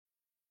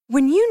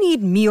When you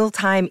need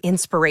mealtime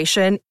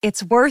inspiration,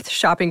 it's worth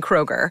shopping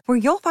Kroger, where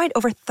you'll find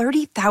over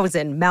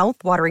 30,000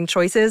 mouth-watering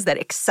choices that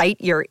excite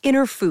your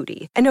inner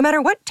foodie. And no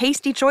matter what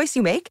tasty choice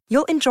you make,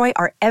 you'll enjoy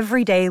our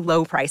everyday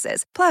low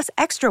prices, plus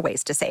extra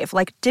ways to save,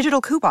 like digital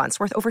coupons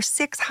worth over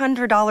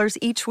 $600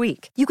 each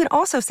week. You can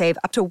also save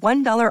up to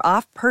 $1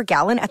 off per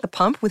gallon at the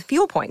pump with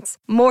fuel points.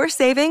 More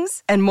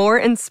savings and more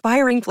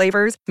inspiring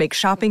flavors make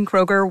shopping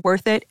Kroger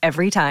worth it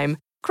every time.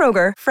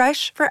 Kroger,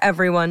 fresh for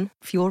everyone.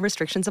 Fuel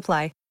restrictions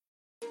apply.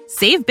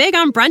 Save big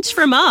on brunch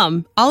for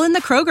mom, all in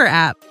the Kroger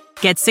app.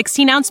 Get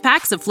 16-ounce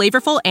packs of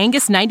flavorful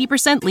Angus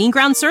 90% lean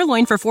ground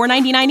sirloin for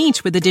 $4.99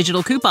 each with a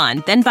digital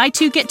coupon. Then buy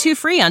 2, get 2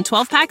 free on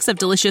 12 packs of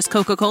delicious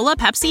Coca-Cola,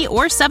 Pepsi,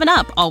 or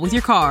 7-Up, all with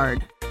your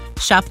card.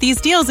 Shop these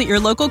deals at your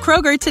local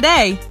Kroger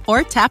today,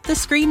 or tap the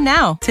screen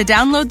now to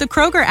download the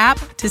Kroger app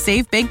to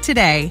save big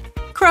today.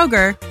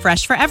 Kroger,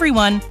 fresh for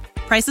everyone.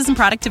 Prices and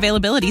product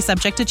availability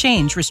subject to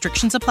change.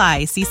 Restrictions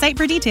apply. See site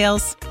for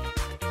details.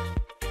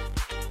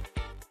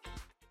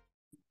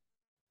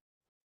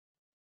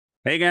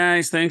 Hey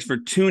guys, thanks for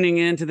tuning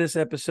in to this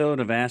episode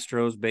of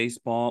Astros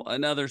Baseball.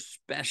 Another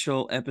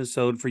special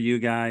episode for you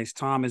guys.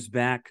 Tom is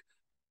back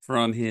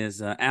from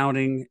his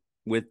outing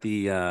with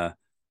the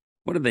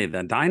what are they?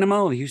 The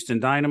Dynamo, the Houston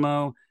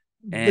Dynamo,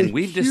 and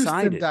we've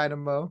decided. Houston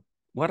Dynamo.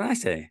 What did I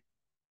say?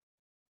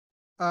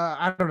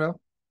 I don't know.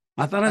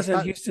 I thought I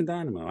said Houston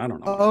Dynamo. I don't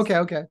know. Oh,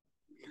 okay.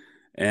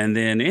 And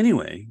then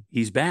anyway,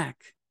 he's back,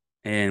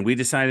 and we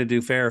decided to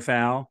do fair or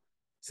foul.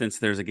 Since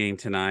there's a game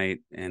tonight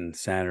and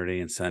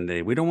Saturday and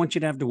Sunday, we don't want you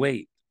to have to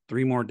wait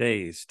 3 more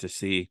days to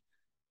see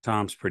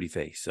Tom's pretty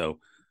face. So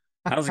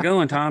how's it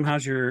going, Tom?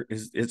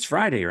 It's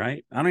Friday,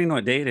 right? I don't even know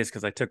what day it is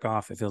because I took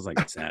off. It feels like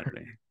it's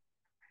Saturday.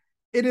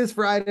 It is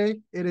Friday.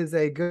 It is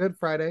a good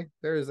Friday.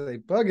 There is a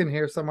bug in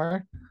here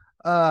somewhere.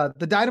 The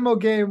Dynamo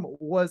game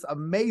was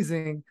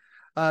amazing.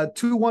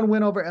 2-1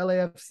 win over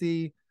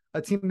LAFC,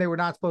 a team they were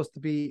not supposed to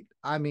beat.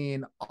 I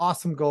mean,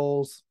 awesome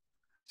goals.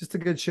 Just a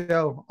good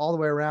show all the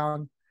way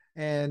around.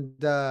 And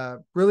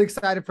really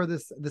excited for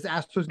this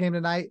Astros game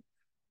tonight.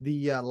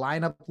 The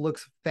lineup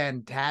looks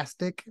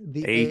fantastic.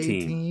 The A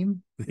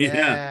team.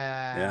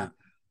 Yeah.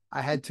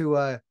 I had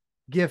to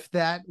gift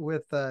that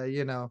with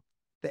the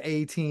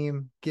A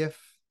team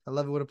gif. I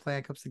love it when a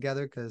plan comes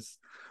together because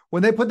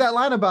when they put that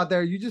lineup out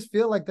there, you just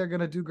feel like they're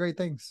gonna do great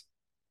things.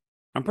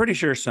 I'm pretty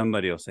sure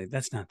somebody will say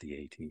that's not the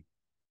A team,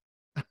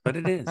 but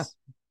it is.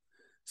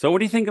 So what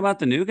do you think about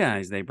the new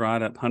guys? They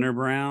brought up Hunter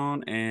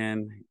Brown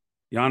and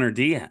Yainer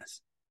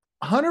Diaz.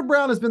 Hunter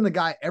Brown has been the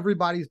guy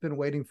everybody's been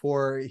waiting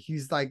for.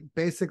 He's like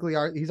basically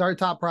he's our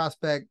top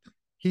prospect.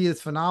 He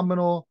is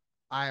phenomenal.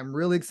 I am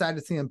really excited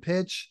to see him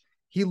pitch.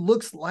 He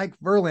looks like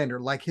Verlander,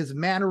 like his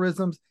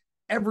mannerisms,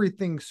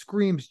 everything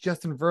screams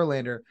Justin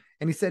Verlander.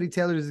 And he said he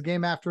tailored his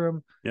game after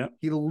him. Yeah.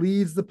 He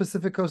leads the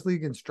Pacific Coast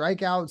League in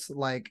strikeouts.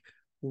 Like,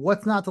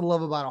 what's not to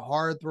love about a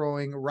hard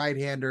throwing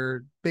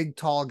right-hander, big,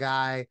 tall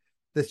guy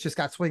that's just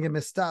got swing and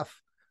miss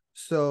stuff?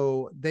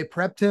 So they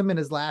prepped him in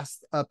his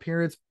last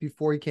appearance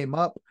before he came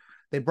up.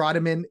 They brought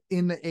him in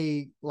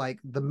a like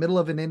the middle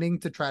of an inning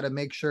to try to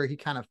make sure he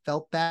kind of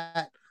felt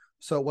that.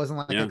 So it wasn't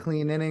like a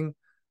clean inning.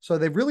 So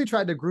they've really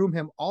tried to groom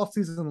him all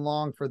season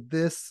long for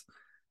this.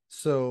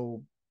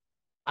 So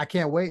I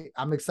can't wait.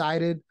 I'm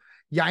excited.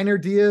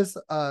 Yainer Diaz,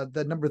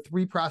 the number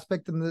 3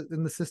 prospect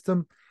in the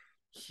system,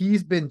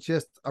 he's been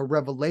just a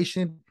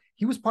revelation.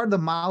 He was part of the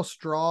Miles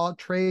Straw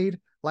trade,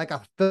 like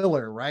a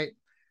filler, right?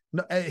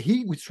 No,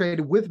 he was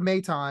traded with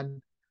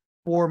Maton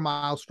for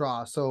Miles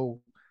Straw.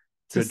 So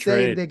to good say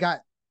trade. They got,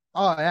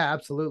 oh yeah,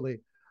 absolutely.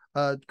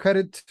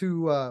 Credit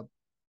to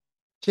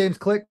James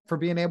Click for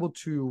being able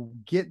to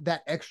get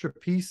that extra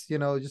piece,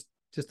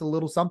 just a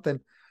little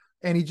something,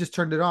 and he just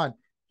turned it on.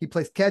 He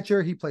plays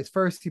catcher, he plays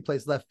first, he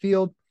plays left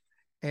field,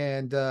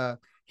 and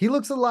he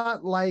looks a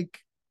lot like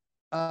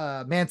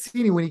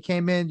Mancini when he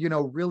came in.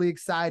 Really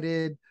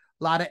excited,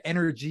 a lot of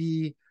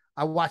energy.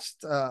 I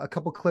watched a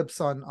couple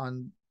clips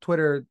on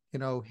Twitter,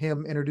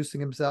 him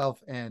introducing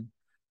himself, and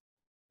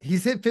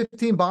he's hit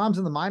 15 bombs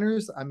in the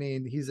minors. I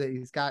mean, he's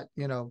got,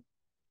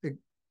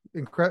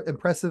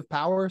 impressive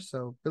power.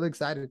 So really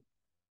excited.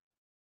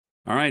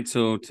 All right.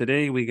 So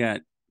today we got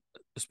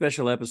a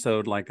special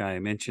episode, like I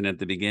mentioned at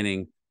the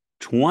beginning,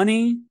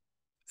 20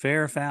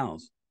 fair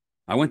fouls.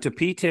 I went to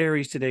P.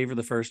 Terry's today for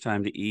the first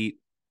time to eat.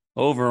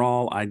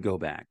 Overall, I'd go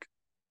back.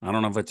 I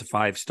don't know if it's a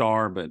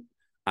 5-star, but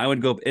I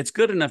would go. It's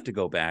good enough to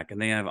go back. And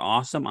they have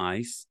awesome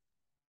ice.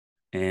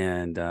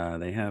 And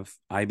they have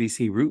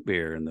IBC root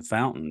beer in the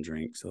fountain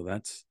drink. So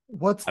that's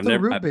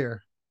root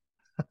beer.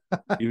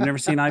 You've never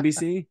seen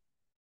IBC?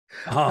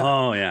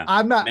 Oh yeah.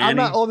 I'm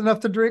not old enough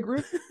to drink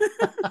root.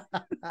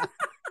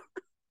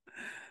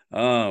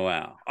 Oh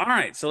wow. All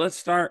right. So let's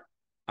start.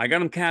 I got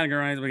them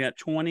categorized. We got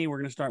 20. We're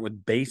going to start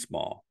with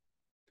baseball.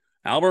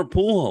 Albert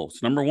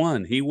Pujols, number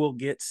 1. He will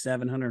get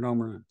 700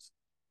 home runs.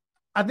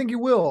 I think he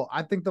will.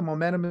 I think the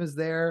momentum is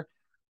there.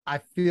 I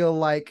feel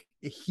like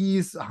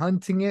he's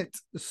hunting it.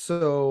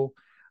 So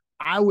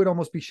I would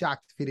almost be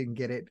shocked if he didn't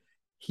get it.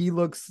 He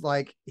looks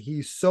like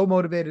he's so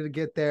motivated to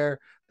get there.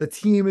 The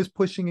team is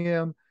pushing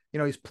him.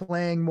 He's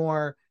playing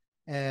more,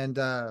 and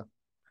I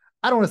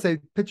don't want to say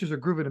pitchers are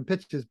grooving in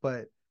pitches,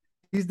 but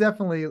he's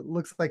definitely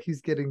looks like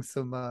he's getting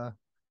some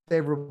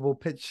favorable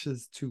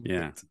pitches to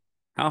Yeah. hit.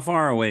 How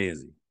far away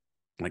is he?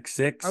 Like I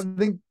 6,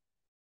 think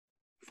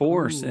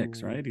 4 or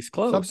 6, right? He's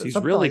close. He's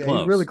something really like that. close.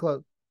 He's really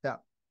close. Yeah.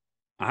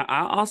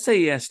 I'll say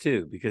yes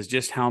too, because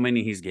just how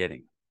many he's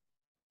getting.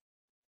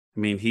 I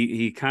mean,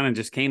 he kind of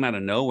just came out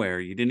of nowhere.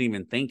 You didn't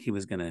even think he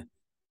was going to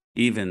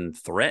even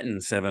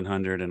threaten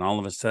 700, and all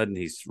of a sudden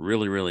he's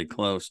really, really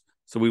close.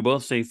 So we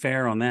both say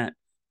fair on that.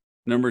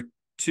 Number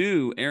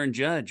 2, Aaron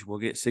Judge will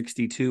get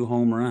 62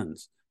 home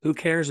runs. Who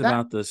cares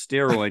about the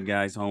steroid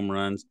guys' home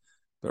runs?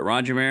 But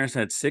Roger Maris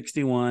had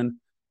 61.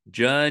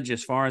 Judge,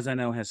 as far as I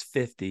know, has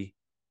 50.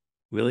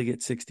 Will he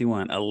get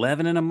 61?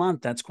 11 in a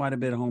month. That's quite a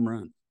bit of home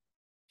run.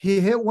 He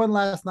hit one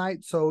last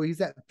night, so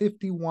he's at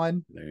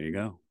 51. There you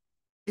go.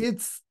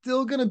 It's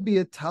still going to be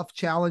a tough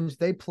challenge.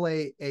 They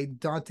play a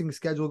daunting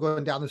schedule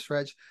going down the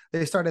stretch.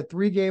 They start a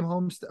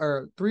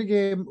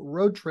 3-game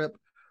road trip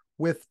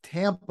with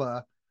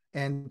Tampa,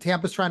 and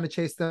Tampa's trying to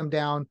chase them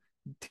down.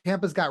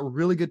 Tampa's got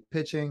really good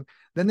pitching.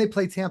 Then they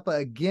play Tampa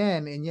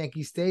again in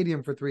Yankee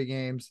Stadium for 3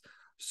 games.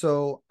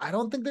 So I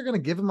don't think they're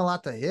going to give him a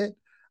lot to hit.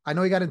 I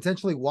know he got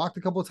intentionally walked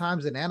a couple of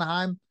times in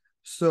Anaheim.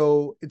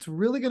 So it's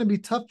really going to be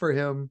tough for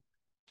him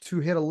to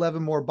hit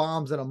 11 more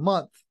bombs in a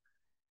month,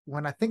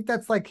 when I think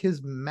that's like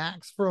his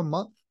max for a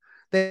month.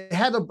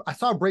 I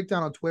saw a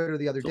breakdown on Twitter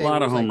the other day. A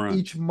lot of home runs.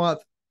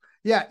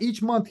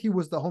 Each month he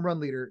was the home run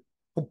leader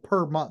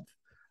per month.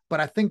 But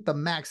I think the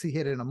max he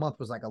hit in a month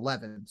was like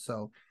 11.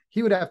 So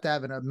he would have to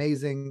have an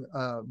amazing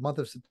month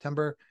of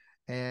September.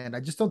 And I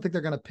just don't think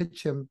they're going to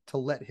pitch him to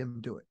let him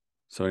do it.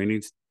 So he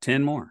needs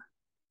 10 more.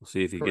 We'll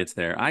see if he gets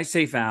there. I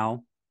say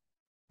foul.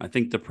 I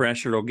think the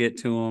pressure will get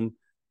to him.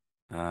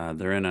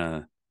 They're in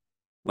a,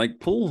 like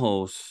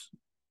Pujols,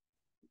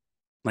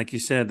 like you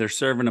said, they're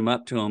serving him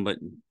up to him, but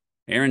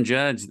Aaron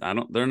Judge,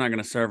 they're not going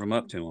to serve him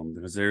up to him,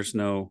 because there's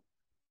no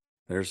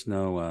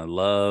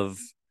love.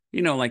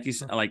 Like you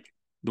said, like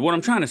what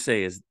I'm trying to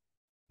say is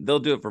they'll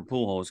do it for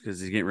Pujols because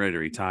he's getting ready to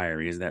retire.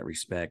 He has that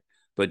respect.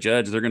 But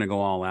Judge, they're going to go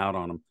all out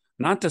on him,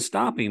 not to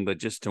stop him, but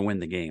just to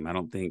win the game. I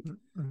don't think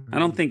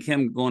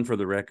him going for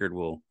the record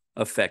will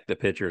affect the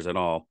pitchers at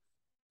all.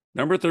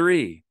 Number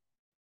 3,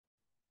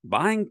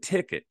 buying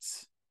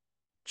tickets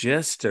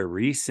just to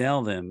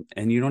resell them,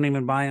 and you don't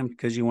even buy them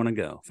because you want to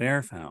go. Fair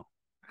or foul?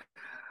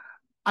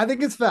 I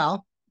think it's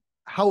foul.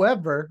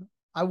 However,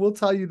 I will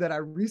tell you that I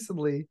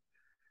recently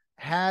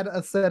had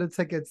a set of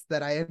tickets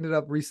that I ended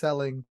up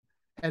reselling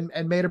and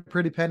made a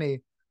pretty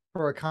penny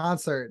for a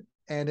concert.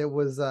 And it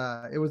was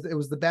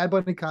the Bad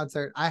Bunny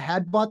concert. I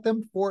had bought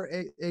them for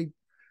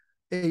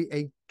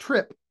a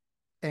trip,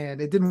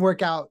 and it didn't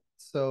work out.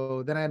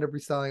 So then I ended up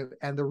reselling it,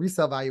 and the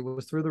resale value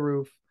was through the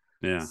roof.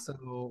 Yeah.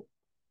 So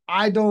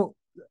I don't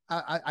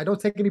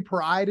take any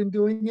pride in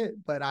doing it,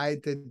 but I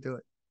didn't do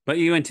it. But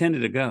you intended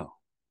to go.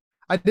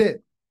 I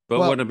did. But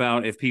what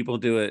about if people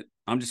do it?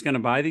 I'm just going to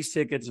buy these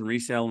tickets and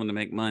resell them to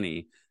make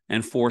money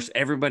and force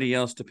everybody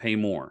else to pay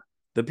more.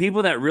 The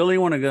people that really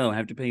want to go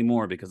have to pay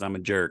more because I'm a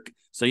jerk.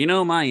 So you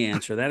know my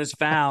answer. That is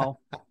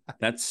foul.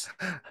 That's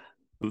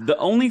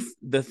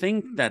the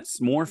thing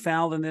that's more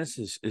foul than this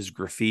is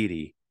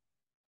graffiti.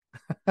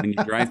 When you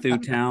drive through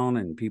town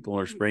and people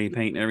are spray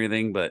painting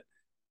everything, but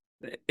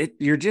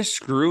you're just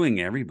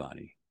screwing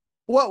everybody.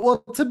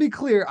 Well, to be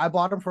clear, I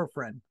bought them for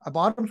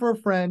a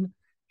friend.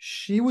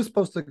 She was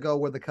supposed to go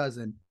with a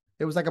cousin.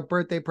 It was like a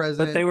birthday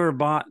present. But they were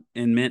bought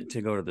and meant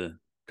to go to the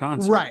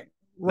concert.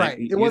 Right.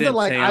 It wasn't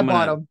like I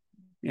bought them.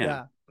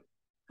 Yeah.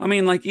 I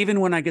mean, like even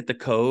when I get the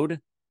code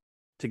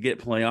to get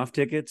playoff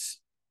tickets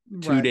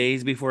 2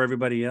 days before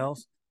everybody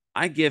else,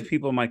 I give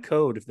people my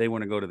code if they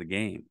want to go to the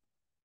game.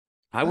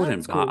 I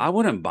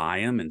wouldn't buy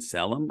them and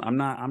sell them. I'm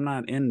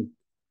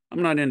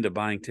not into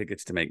buying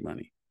tickets to make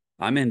money.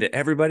 I'm into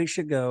everybody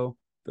should go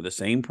for the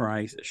same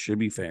price. It should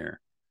be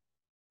fair.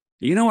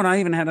 You know what? I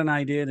even had an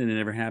idea, and it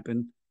never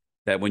happened,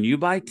 that when you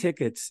buy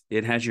tickets,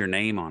 it has your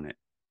name on it,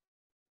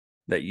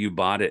 that you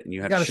bought it, and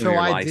you have to show your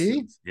ID?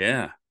 License.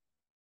 Yeah.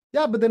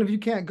 Yeah, but then if you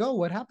can't go,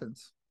 what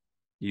happens?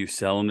 You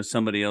sell them to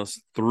somebody else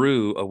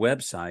through a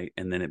website,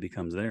 and then it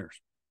becomes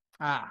theirs.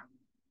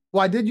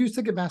 Well, I did use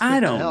Ticketmaster. I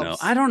don't know.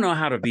 I don't know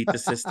how to beat the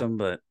system,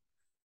 but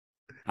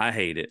I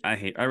hate it.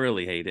 I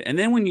really hate it. And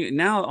then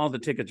now all the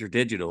tickets are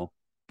digital,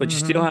 but you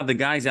still have the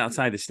guys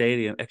outside the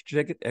stadium.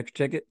 Extra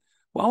ticket.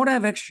 Why would I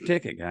have extra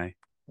ticket, guy?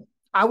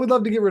 I would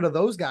love to get rid of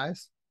those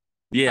guys.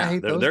 Yeah,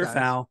 they're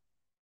foul.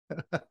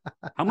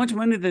 How much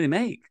money do they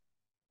make?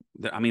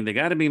 I mean, they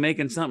got to be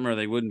making something or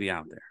they wouldn't be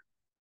out there.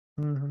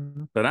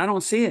 Mm-hmm. But I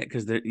don't see it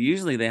because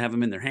usually they have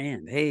them in their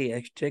hand. Hey,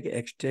 extra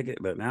ticket.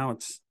 But now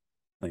it's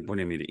like, what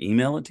do you mean to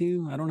email it to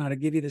you? I don't know how to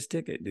give you this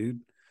ticket,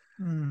 dude.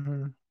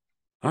 Mm-hmm.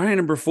 All right,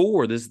 number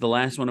 4. This is the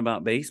last one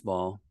about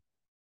baseball.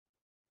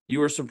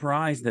 You were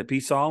surprised that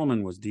Pete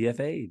Solomon was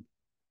DFA'd.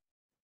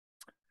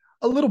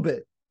 A little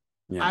bit.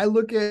 Yeah. I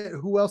look at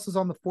who else is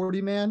on the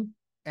 40-man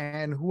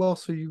and who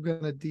else are you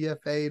going to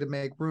DFA to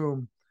make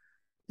room?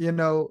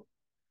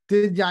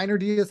 Did Yainer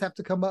Diaz have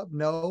to come up?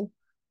 No.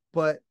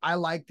 but I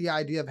like the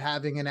idea of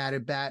having an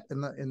added bat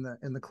in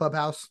the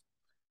clubhouse.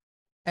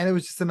 And it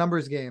was just a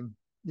numbers game.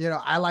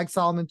 I like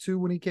Solomon too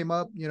when he came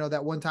up.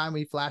 That one time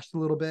he flashed a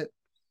little bit.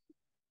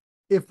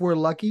 If we're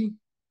lucky,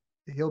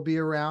 he'll be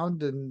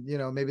around, and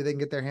maybe they can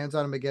get their hands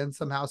on him again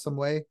somehow, some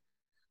way.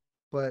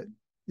 But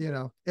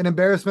an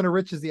embarrassment of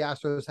riches the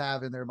Astros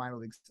have in their minor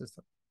league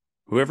system.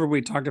 Whoever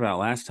we talked about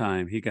last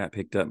time, he got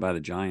picked up by the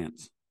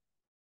Giants.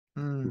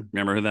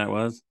 Remember who that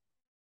was?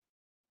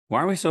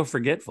 Why are we so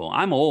forgetful?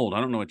 I'm old. I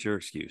don't know what your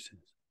excuse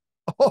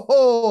is.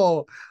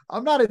 Oh,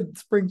 I'm not a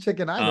spring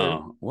chicken either.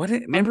 Oh,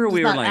 remember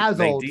we were like,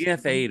 they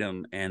DFA'd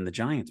him and the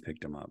Giants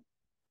picked him up.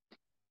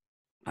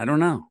 I don't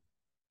know.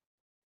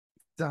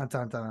 Dun,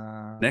 dun,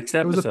 dun. Next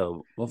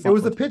episode. It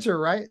was a pitcher,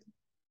 right?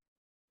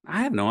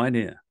 I have no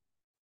idea.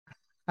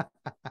 We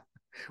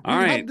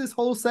had this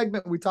whole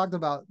segment we talked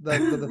about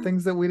the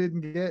things that we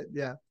didn't get.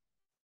 Yeah.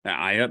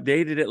 I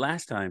updated it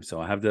last time, so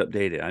I have to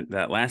update it.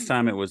 That last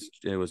time it was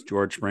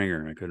George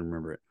Springer, and I couldn't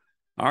remember it.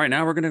 All right,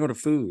 now we're going to go to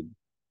food.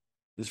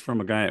 This is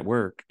from a guy at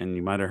work, and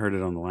you might have heard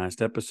it on the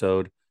last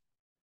episode,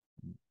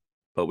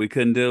 but we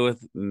couldn't do it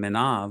with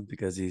Manav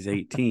because he's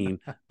 18.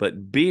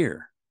 But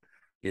beer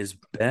is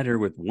better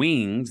with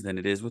wings than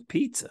it is with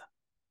pizza.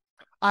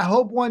 I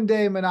hope one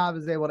day Manav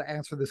is able to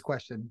answer this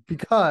question,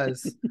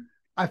 because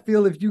I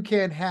feel if you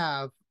can't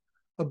have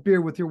a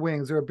beer with your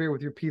wings or a beer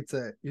with your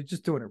pizza, you're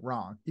just doing it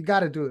wrong. You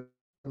got to do it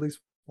at least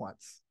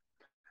once.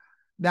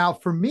 Now,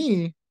 for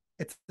me,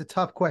 it's a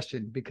tough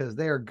question because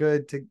they are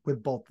good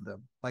with both of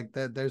them. Like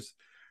there's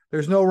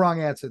no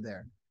wrong answer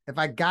there. If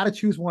I got to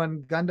choose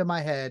one, gun to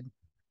my head,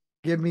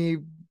 give me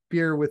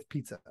beer with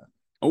pizza.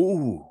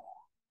 Oh,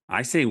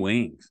 I say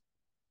wings.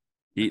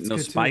 Eating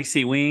those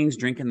spicy wings,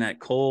 drinking that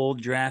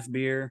cold draft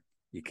beer,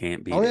 you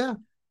can't beat it. Yeah.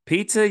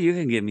 Pizza, you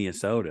can give me a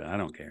soda. I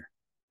don't care.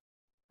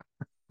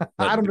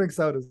 I don't drink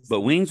sodas.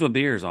 But wings with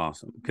beer is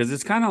awesome because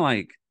it's kind of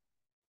like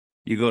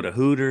you go to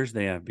Hooters,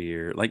 they have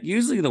beer. Like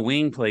usually the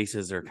wing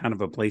places are kind of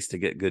a place to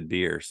get good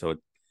beer. So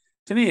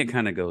to me, it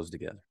kind of goes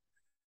together.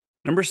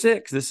 Number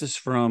 6, this is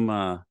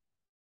from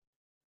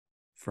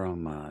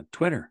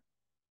Twitter.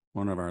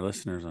 One of our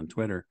listeners on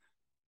Twitter.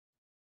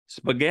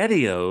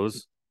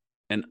 SpaghettiOs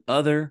and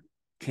other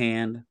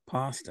canned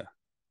pasta.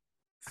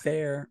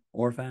 Fair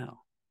or foul?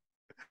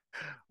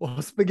 Well,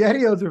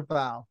 SpaghettiOs are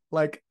foul.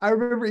 Like, I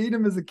remember eating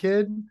them as a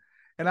kid,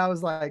 and I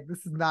was like,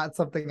 this is not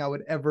something I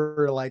would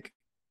ever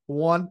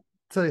want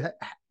to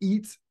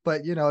eat.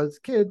 But as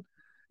a kid,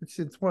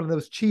 it's one of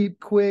those cheap,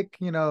 quick,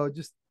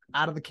 just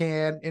out of the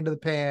can into the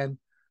pan.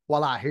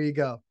 Voila, here you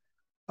go.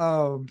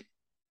 That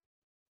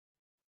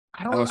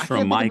was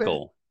from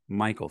Michael.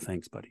 Michael,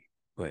 thanks, buddy.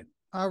 Go ahead.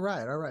 All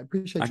right.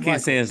 Appreciate you. I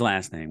can't say his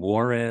last name.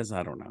 Juarez.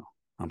 I don't know.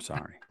 I'm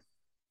sorry.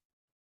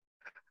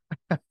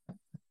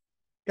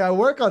 Gotta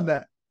work on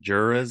that.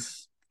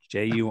 Juarez,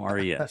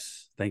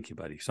 Jures. Thank you,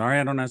 buddy. Sorry,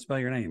 I don't know how to spell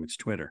your name. It's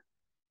Twitter.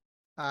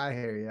 I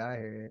hear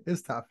you.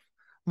 It's tough.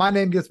 My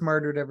name gets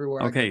murdered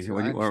everywhere. Okay, so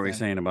what are we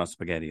saying about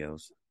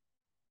SpaghettiOs?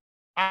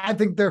 I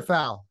think they're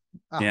foul.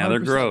 Yeah, they're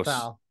gross.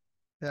 Foul.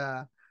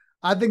 Yeah.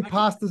 I think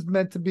pasta's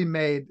meant to be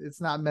made.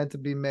 It's not meant to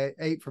be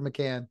ate from a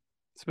can.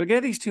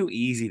 Spaghetti's too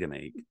easy to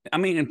make. I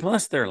mean, and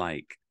plus they're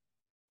like,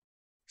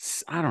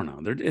 I don't know.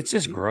 It's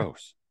just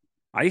gross.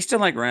 I used to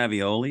like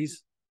raviolis.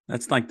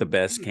 That's like the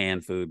best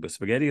canned food, but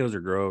SpaghettiOs are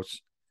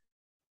gross.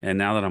 And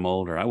now that I'm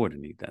older, I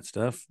wouldn't eat that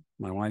stuff.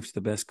 My wife's the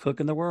best cook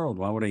in the world.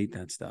 Why would I eat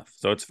that stuff?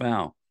 So it's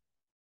foul.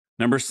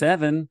 Number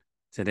 7,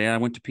 today I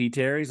went to P.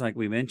 Terry's, like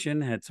we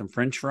mentioned, had some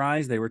French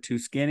fries. They were too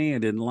skinny. I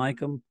didn't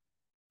like them.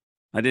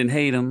 I didn't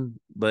hate them,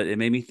 but it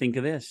made me think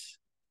of this.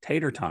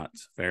 Tater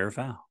tots, fair or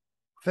foul?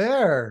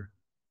 Fair.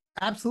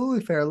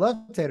 Absolutely fair. Love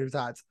tater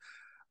tots.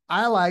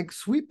 I like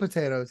sweet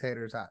potato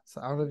tater tots.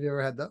 I don't know if you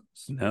ever had those.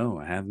 No,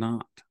 I have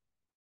not.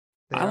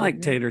 I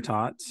like tater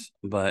tots,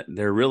 but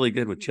they're really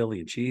good with chili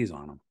and cheese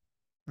on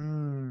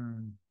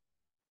them.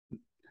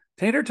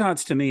 Tater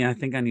tots, to me, I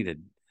think I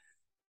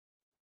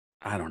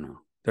don't know.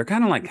 They're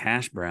kind of like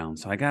hash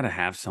browns, so I got to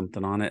have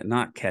something on it,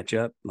 not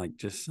ketchup, like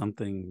just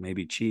something,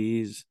 maybe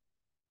cheese.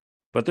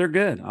 But they're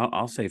good.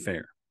 I'll say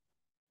fair.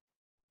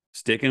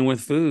 Sticking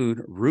with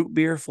food, root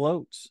beer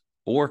floats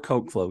or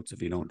Coke floats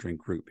if you don't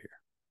drink root beer.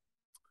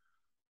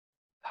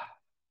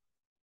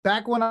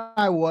 Back when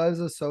I was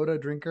a soda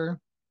drinker,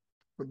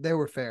 they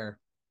were fair.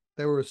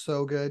 They were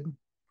so good.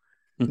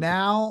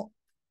 Now,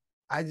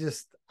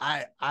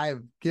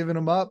 I've given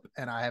them up,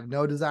 and I have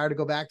no desire to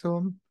go back to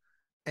them.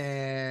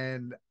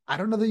 And I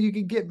don't know that you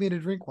can get me to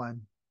drink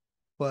one,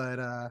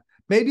 but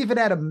maybe if it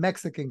had a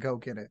Mexican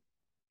Coke in it,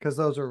 because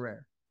those are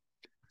rare.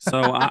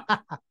 So,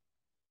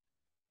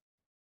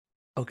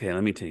 okay,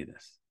 let me tell you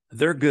this.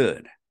 They're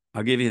good.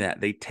 I'll give you that.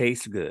 They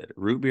taste good.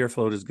 Root beer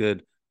float is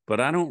good, but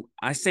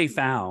I say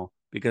foul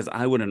because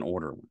I wouldn't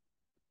order one.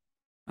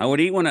 I would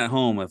eat one at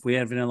home if we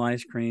had vanilla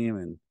ice cream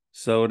and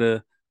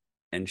soda,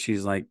 and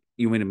she's like,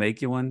 you want me to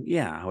make you one?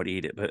 Yeah, I would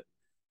eat it. But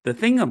the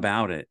thing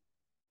about it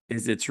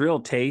is it's real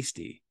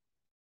tasty,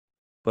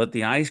 but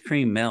the ice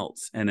cream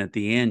melts, and at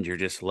the end, you're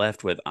just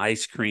left with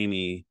ice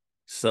creamy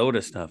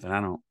soda stuff, and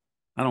I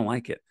don't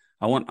like it.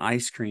 I want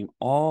ice cream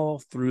all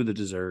through the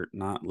dessert,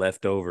 not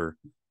leftover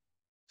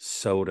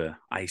soda,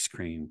 ice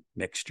cream,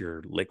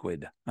 mixture,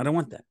 liquid. I don't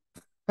want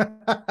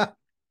that.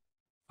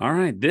 All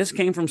right. This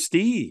came from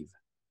Steve.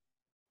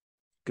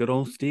 Good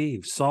old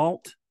Steve.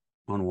 Salt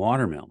on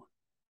watermelon.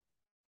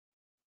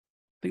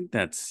 I think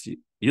that's,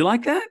 you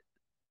like that?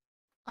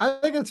 I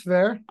think it's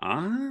fair.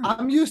 Ah.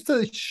 I'm used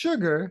to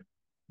sugar,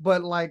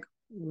 but like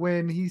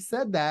when he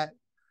said that,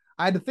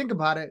 I had to think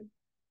about it.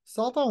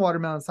 Salt on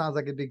watermelon sounds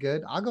like it'd be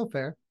good. I'll go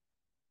fair.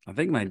 I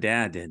think my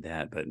dad did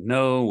that, but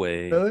no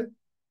way. Really?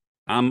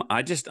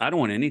 I don't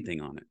want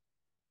anything on it.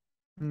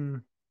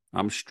 Mm.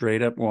 I'm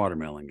straight up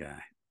watermelon guy.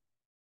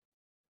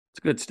 It's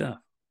good stuff.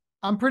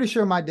 I'm pretty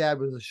sure my dad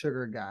was a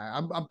sugar guy.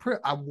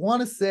 I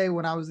want to say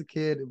when I was a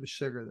kid, it was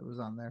sugar that was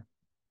on there.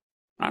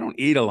 I don't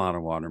eat a lot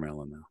of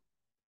watermelon though.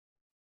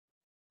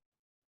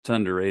 It's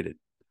underrated.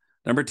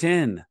 Number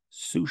 10,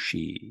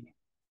 sushi.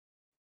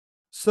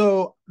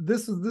 So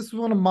this is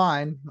one of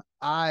mine.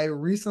 I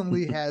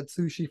recently had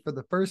sushi for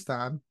the first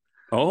time.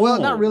 Oh, Well,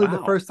 not really wow.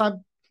 the first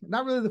time.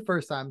 Not really the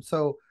first time.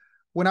 So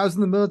when I was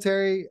in the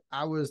military,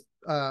 I was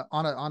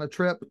on a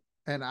trip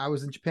and I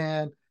was in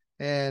Japan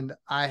and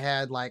I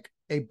had like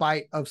a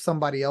bite of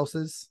somebody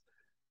else's,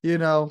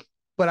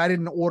 but I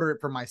didn't order it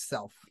for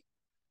myself.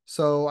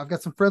 So I've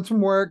got some friends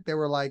from work. They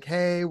were like,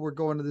 "Hey, we're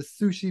going to this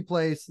sushi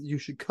place. You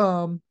should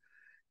come."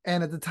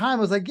 And at the time,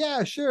 I was like,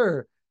 "Yeah,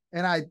 sure."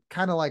 And I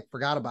kind of like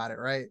forgot about it,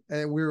 right?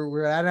 And we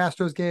were at an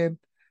Astros game,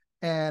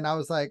 and I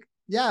was like,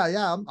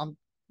 "Yeah, I'm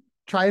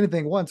try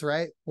anything once,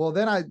 right?" Well,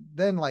 then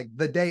like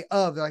the day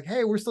of, they're like,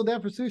 "Hey, we're still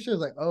down for sushi." I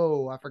was like,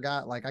 "Oh, I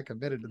forgot. Like I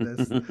committed to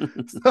this."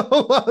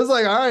 So I was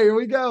like, "All right, here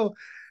we go."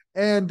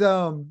 And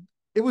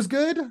it was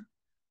good.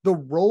 The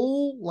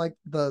roll, like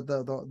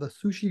the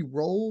sushi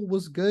roll,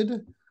 was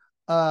good.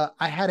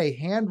 I had a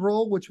hand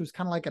roll, which was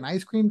kind of like an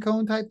ice cream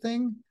cone type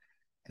thing,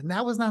 and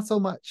that was not so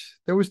much.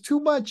 There was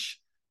too much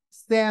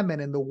salmon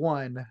in the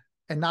one,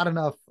 and not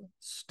enough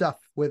stuff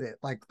with it,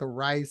 like the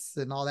rice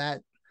and all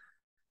that.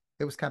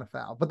 It was kind of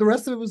foul, but the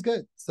rest of it was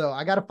good. So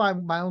I got to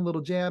find my own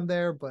little jam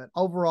there, but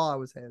overall, I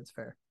would say it's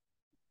fair.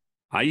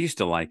 I used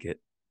to like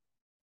it,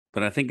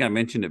 but I think I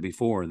mentioned it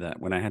before that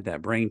when I had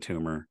that brain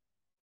tumor,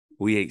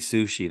 we ate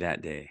sushi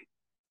that day.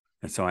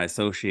 And so I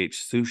associate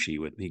sushi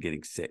with me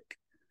getting sick.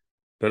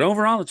 But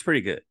overall, it's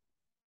pretty good.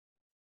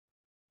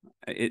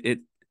 It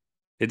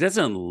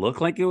doesn't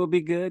look like it would be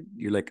good.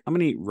 You're like, I'm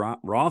gonna eat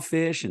raw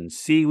fish and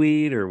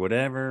seaweed or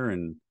whatever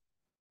and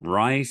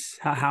rice.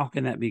 How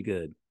can that be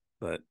good?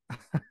 But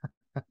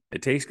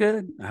it tastes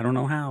good. I don't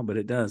know how, but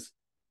it does.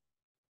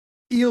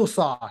 Eel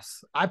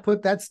sauce. I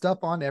put that stuff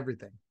on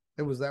everything.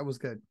 That was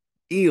good.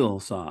 Eel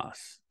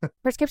sauce.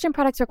 Prescription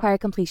products require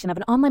completion of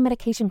an online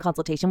medication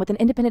consultation with an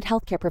independent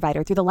healthcare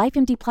provider through the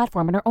LifeMD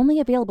platform and are only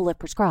available if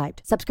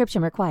prescribed.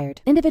 Subscription required.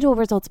 Individual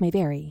results may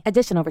vary.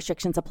 Additional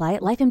restrictions apply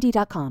at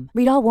lifemd.com.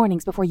 Read all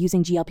warnings before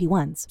using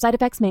GLP-1s. Side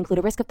effects may include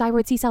a risk of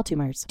thyroid C-cell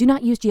tumors. Do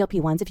not use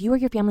GLP-1s if you or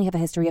your family have a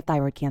history of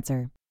thyroid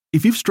cancer.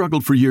 If you've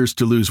struggled for years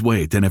to lose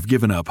weight and have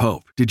given up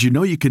hope, did you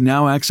know you can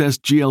now access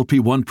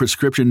GLP-1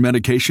 prescription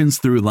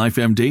medications through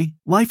LifeMD?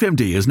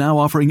 LifeMD is now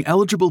offering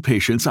eligible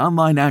patients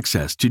online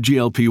access to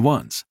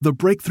GLP-1s, the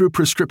breakthrough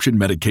prescription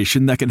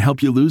medication that can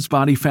help you lose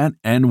body fat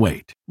and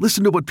weight.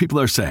 Listen to what people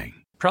are saying.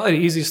 Probably the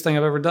easiest thing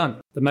I've ever done.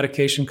 The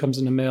medication comes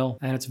in the mail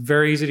and it's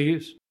very easy to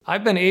use.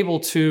 I've been able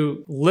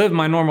to live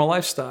my normal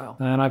lifestyle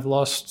and I've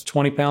lost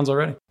 20 pounds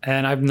already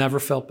and I've never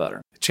felt better.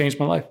 It changed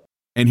my life.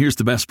 And here's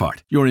the best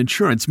part. Your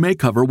insurance may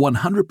cover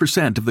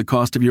 100% of the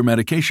cost of your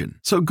medication.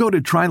 So go to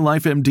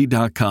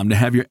TryLifeMD.com to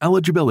have your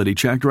eligibility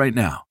checked right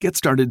now. Get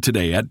started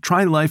today at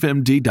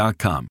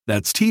TryLifeMD.com.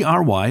 That's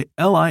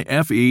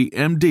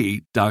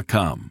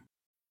TryLifeMD.com.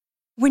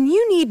 When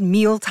you need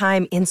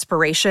mealtime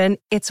inspiration,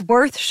 it's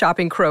worth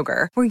shopping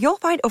Kroger, where you'll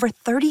find over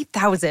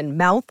 30,000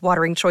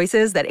 mouth-watering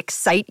choices that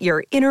excite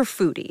your inner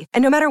foodie.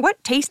 And no matter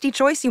what tasty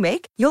choice you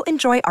make, you'll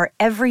enjoy our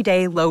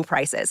everyday low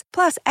prices,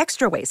 plus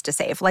extra ways to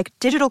save, like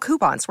digital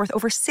coupons worth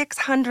over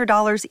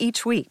 $600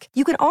 each week.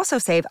 You can also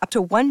save up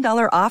to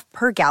 $1 off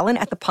per gallon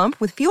at the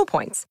pump with fuel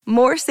points.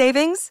 More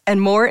savings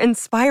and more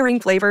inspiring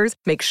flavors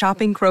make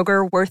shopping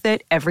Kroger worth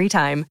it every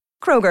time.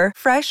 Kroger,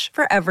 fresh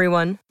for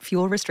everyone.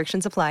 Fuel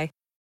restrictions apply.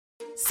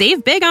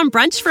 Save big on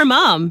brunch for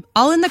mom,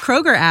 all in the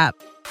Kroger app.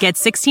 Get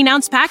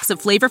 16-ounce packs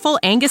of flavorful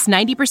Angus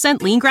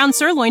 90% lean ground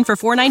sirloin for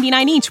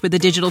 $4.99 each with a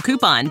digital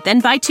coupon. Then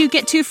buy 2,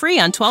 get 2 free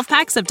on 12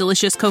 packs of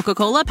delicious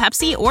Coca-Cola,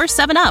 Pepsi, or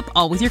 7-Up,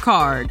 all with your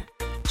card.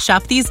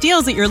 Shop these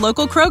deals at your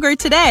local Kroger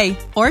today,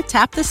 or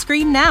tap the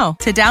screen now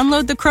to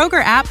download the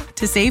Kroger app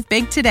to save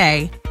big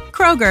today.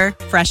 Kroger,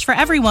 fresh for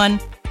everyone.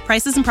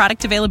 Prices and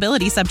product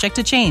availability subject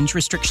to change.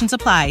 Restrictions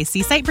apply.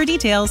 See site for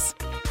details.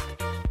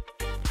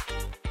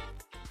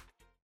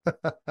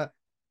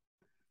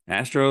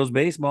 Astros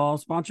baseball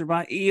sponsored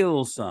by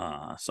Eel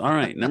Sauce. All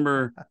right,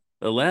 number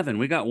 11.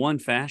 We got one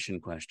fashion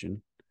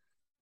question.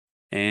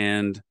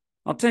 And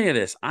I'll tell you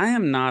this, I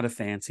am not a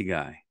fancy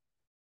guy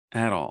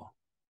at all.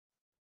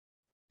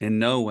 In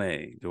no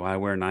way do I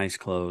wear nice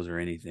clothes or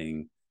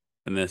anything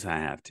unless I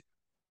have to.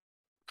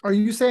 Are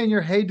you saying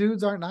your hey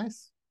dudes aren't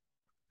nice?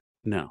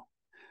 No.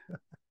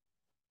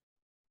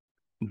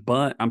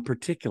 But I'm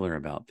particular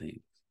about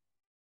things.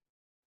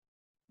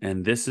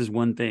 And this is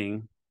one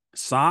thing,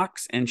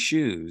 socks and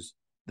shoes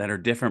that are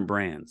different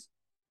brands.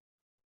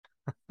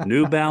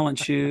 New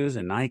Balance shoes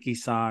and Nike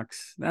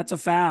socks, that's a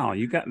foul.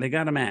 They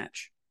got to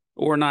match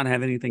or not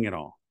have anything at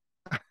all.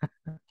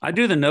 I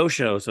do the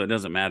no-show, so it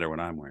doesn't matter what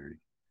I'm wearing.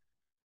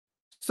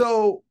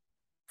 So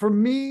for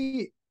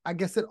me, I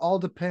guess it all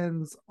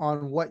depends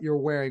on what you're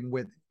wearing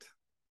with it.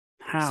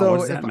 How So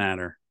does that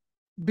matter?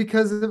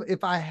 Because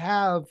if I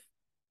have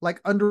like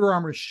Under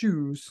Armour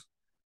shoes,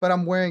 but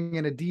I'm wearing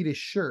an Adidas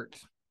shirt,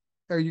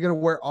 are you going to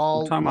wear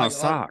all? I'm talking about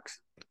socks.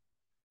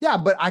 Yeah,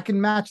 but I can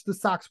match the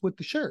socks with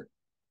the shirt.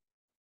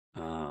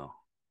 Oh,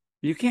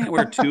 you can't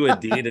wear two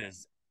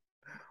Adidas.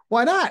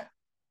 Why not?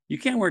 You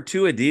can't wear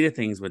two Adidas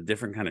things with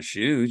different kind of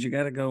shoes. You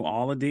got to go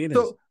all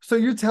Adidas. So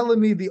you're telling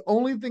me the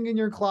only thing in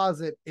your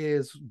closet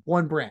is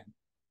one brand,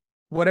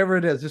 whatever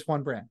it is, just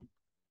one brand.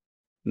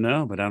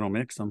 No, but I don't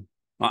mix them.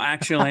 Well,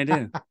 actually, I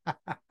do.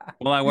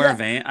 Well, I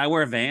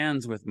wear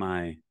Vans with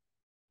my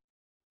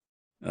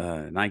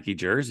Nike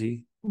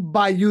jersey.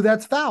 By you,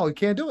 that's foul. You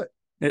can't do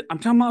it. I'm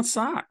talking about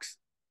socks.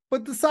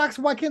 But the socks,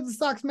 why can't the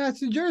socks match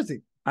the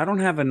jersey? I don't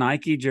have a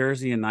Nike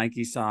jersey and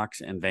Nike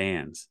socks and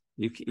Vans.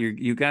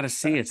 You got to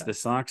see it's the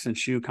socks and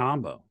shoe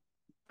combo.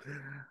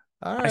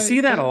 All right, I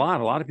see that a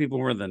lot. A lot of people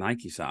wear the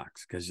Nike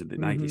socks because of the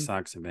Nike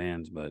socks and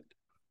Vans, but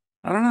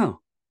I don't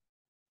know.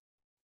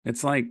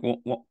 It's like,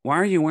 why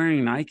are you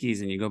wearing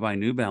Nikes and you go buy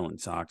New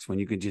Balance socks when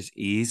you could just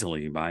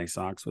easily buy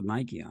socks with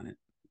Nike on it?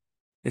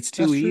 It's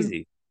too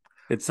easy.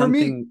 It's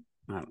something.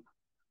 I don't know.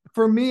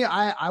 For me,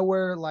 I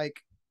wear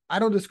I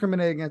don't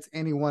discriminate against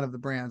any one of the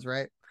brands,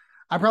 right?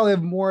 I probably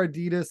have more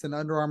Adidas and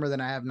Under Armour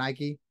than I have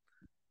Nike,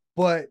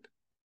 but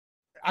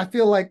I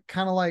feel like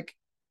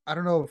I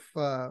don't know if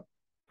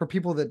for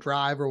people that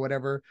drive or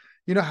whatever,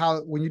 you know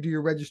how when you do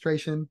your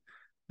registration,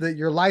 that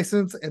your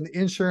license and the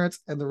insurance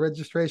and the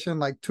registration,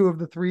 like two of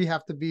the three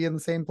have to be in the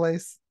same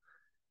place.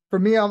 For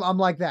me, I'm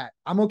like that.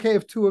 I'm okay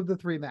if two of the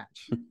three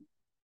match.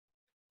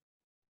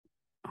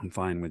 I'm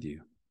fine with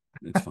you.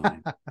 It's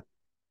fine.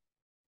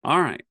 All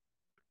right.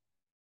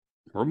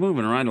 We're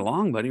moving right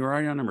along, buddy. We're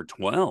already on number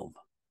 12.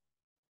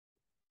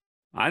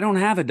 I don't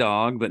have a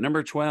dog, but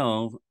number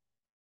 12,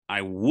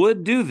 I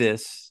would do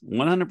this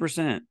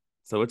 100%.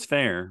 So it's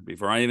fair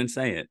before I even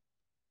say it.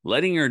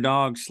 Letting your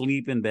dog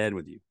sleep in bed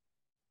with you.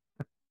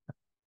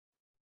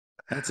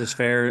 That's as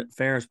fair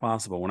as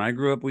possible. When I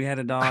grew up, we had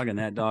a dog, and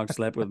that dog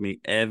slept with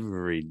me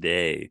every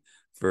day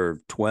for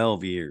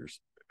 12 years.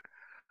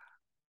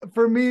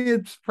 For me,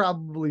 it's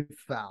probably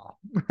foul.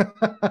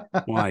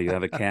 Why? You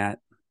have a cat?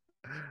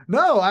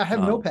 No, I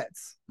have no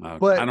pets. Okay.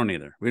 But I don't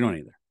either. We don't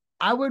either.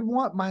 I would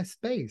want my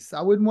space.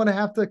 I wouldn't want to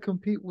have to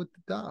compete with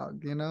the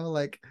dog,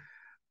 like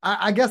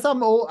I guess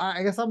I'm old.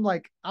 I guess I'm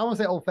like, I won't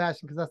say old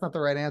fashioned because that's not the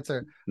right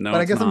answer. No,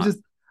 but I guess not. I'm just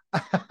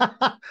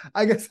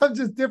I guess I'm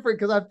just different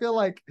because I feel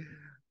like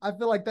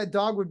that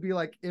dog would be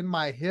like in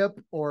my hip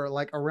or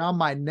like around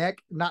my neck,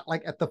 not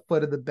like at the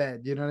foot of the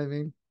bed. You know what I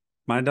mean?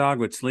 My dog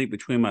would sleep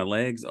between my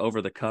legs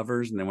over the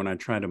covers, and then when I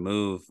tried to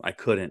move, I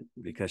couldn't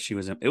because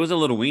it was a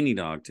little weenie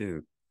dog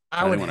too.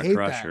 I would didn't want to hate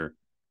crush that. her.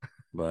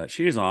 But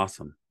she's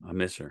awesome. I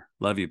miss her.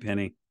 Love you,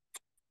 Penny.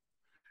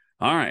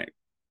 All right.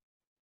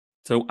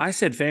 So I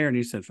said fair and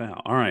you said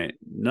foul. All right.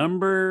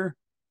 Number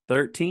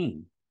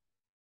 13.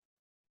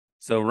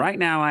 So right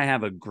now I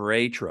have a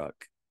gray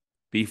truck.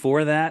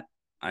 Before that,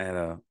 I had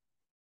a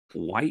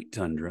white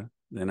Tundra.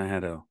 Then I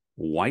had a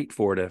white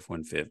Ford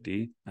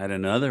F-150. I had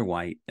another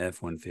white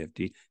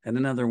F-150 and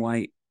another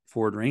white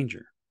Ford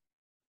Ranger.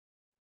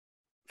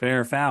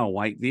 Fair or foul,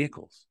 white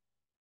vehicles.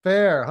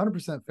 Fair,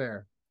 100%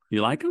 fair.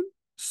 You like them?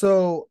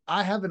 So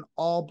I have an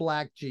all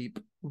black Jeep,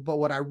 but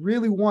what I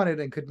really wanted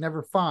and could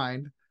never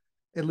find,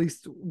 at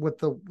least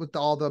with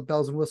all the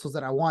bells and whistles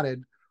that I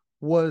wanted,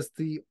 was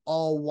the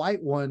all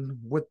white one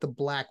with the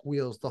black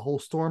wheels, the whole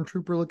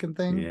stormtrooper looking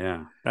thing.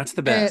 Yeah, that's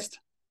the best.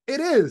 And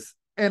it is.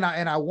 And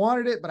I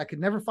wanted it, but I could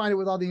never find it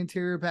with all the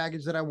interior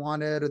package that I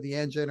wanted or the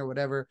engine or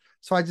whatever.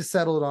 So I just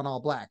settled on all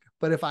black.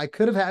 But if I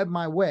could have had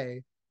my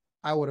way,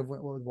 I would have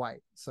went with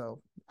white. So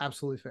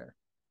absolutely fair.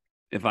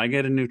 If I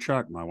get a new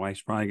truck, my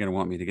wife's probably going to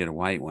want me to get a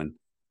white one.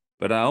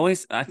 But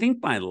I think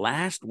my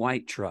last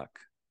white truck,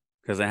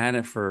 because I had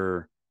it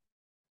for,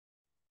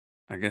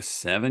 I guess,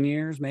 7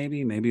 years,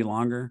 maybe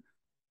longer.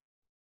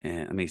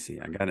 And let me see.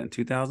 I got it in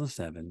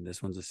 2007.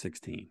 This one's a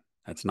 16.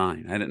 That's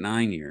 9. I had it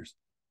 9 years.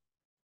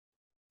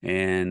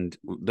 And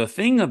the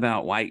thing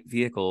about white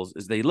vehicles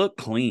is they look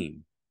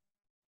clean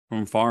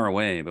from far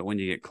away, but when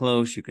you get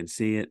close, you can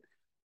see it.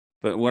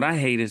 But what I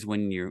hate is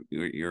when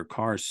your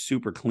car is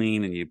super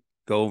clean and you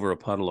go over a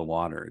puddle of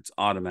water, it's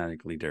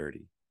automatically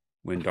dirty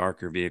when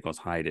darker vehicles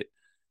hide it.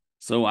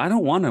 So I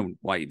don't want a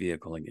white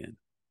vehicle again.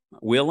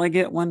 Will I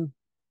get one?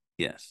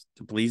 Yes.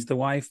 To please the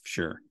wife?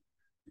 Sure.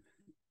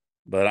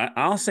 But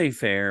I'll say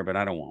fair, but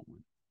I don't want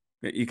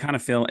one. You kind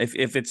of feel if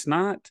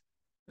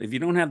you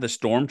don't have the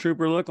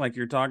stormtrooper look like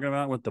you're talking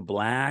about with the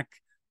black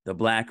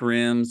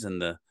rims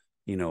and the,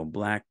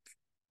 black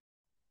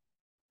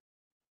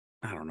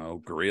I don't know,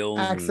 grills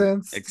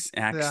Accents. and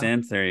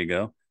accents. There you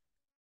go.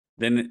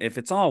 Then if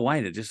it's all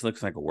white, it just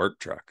looks like a work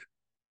truck.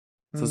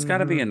 So it's got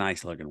to be a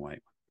nice looking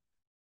white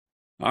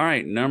one. All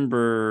right,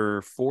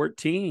 number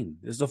 14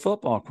 is a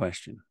football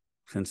question.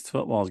 Since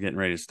football is getting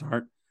ready to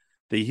start,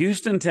 the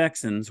Houston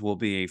Texans will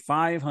be a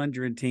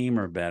 500 team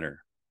or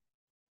better.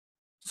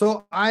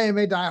 So I am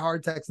a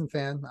diehard Texan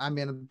fan. I'm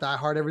in a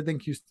diehard everything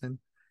Houston.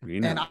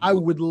 And know, I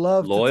would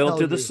love loyal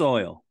to to the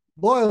soil.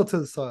 Loyal to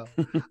the soil.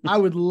 I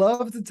would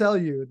love to tell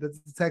you that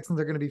the Texans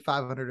are going to be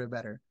 500 or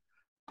better.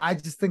 I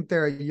just think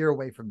they're a year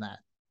away from that.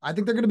 I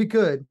think they're going to be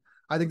good.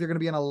 I think they're going to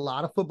be in a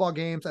lot of football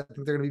games. I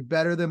think they're going to be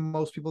better than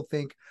most people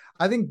think.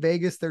 I think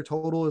Vegas, their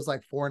total is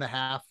like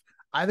 4.5.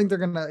 I think they're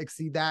going to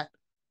exceed that.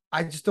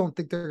 I just don't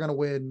think they're going to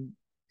win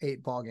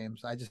 8 ball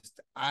games.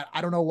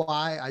 I don't know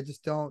why. I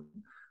just don't.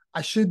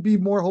 I should be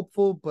more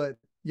hopeful, but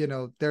you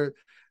know, their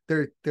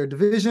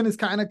division is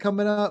kind of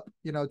coming up.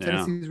 You know,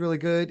 Tennessee's really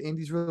good.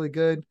 Indy's really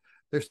good.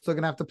 They're still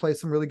going to have to play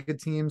some really good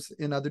teams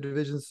in other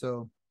divisions.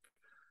 So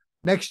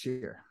next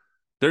year.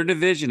 Their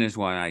division is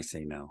why I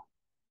say no.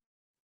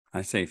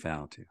 I say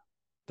foul too.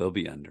 They'll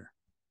be under.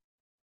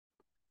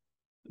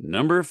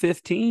 Number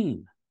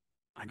 15.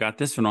 I got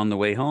this one on the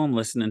way home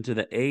listening to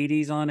the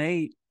 80s on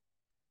 8.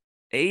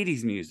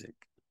 80s music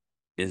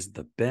is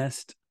the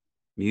best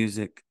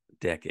music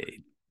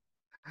decade.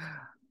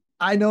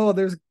 I know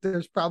there's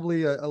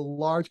probably a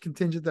large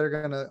contingent that are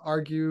going to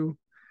argue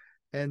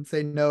and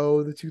say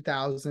no, the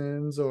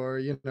 2000s or,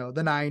 you know,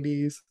 the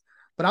 90s.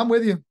 But I'm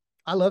with you.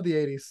 I love the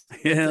 80s.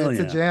 It's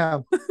a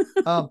jam.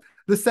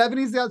 The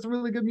 70s got some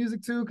really good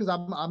music too, because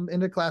I'm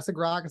into classic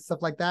rock and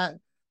stuff like that.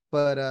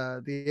 But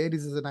the 80s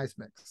is a nice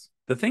mix.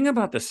 The thing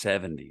about the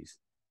 70s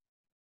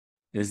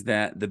is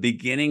that the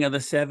beginning of the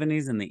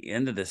 70s and the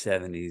end of the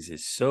 70s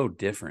is so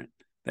different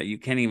that you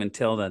can't even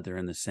tell that they're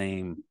in the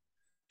same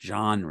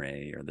genre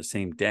or the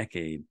same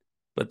decade.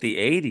 But the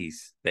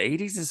 80s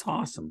is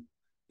awesome.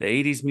 The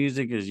 80s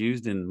music is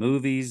used in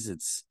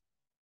movies.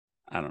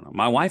 I don't know.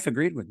 My wife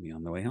agreed with me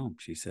on the way home.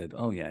 She said,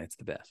 oh yeah, it's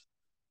the best.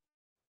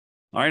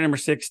 All right, number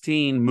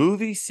 16,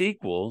 movie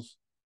sequels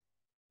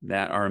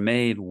that are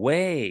made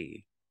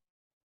way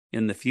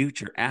in the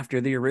future after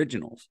the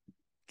originals.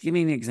 Give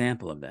me an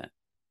example of that.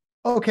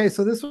 Okay,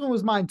 so this one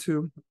was mine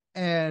too.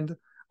 And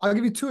I'll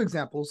give you 2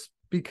 examples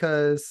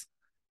because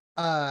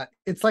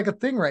it's like a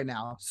thing right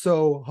now.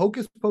 So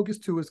Hocus Pocus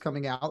 2 is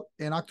coming out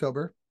in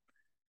October.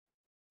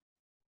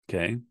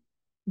 Okay.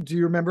 Do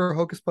you remember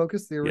Hocus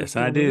Pocus? The original Yes,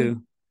 I do.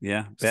 movie?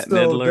 Yeah. Bette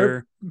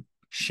Midler,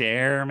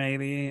 Cher,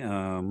 maybe.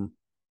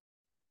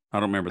 I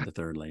don't remember the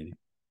third lady.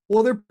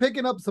 Well, they're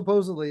picking up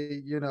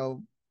supposedly, you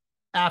know,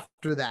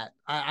 after that.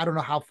 I don't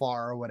know how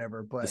far or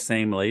whatever, but the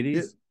same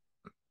ladies?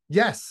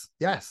 Yes.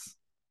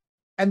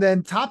 And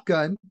then Top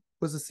Gun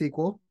was a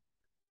sequel.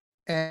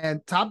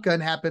 And Top Gun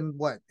happened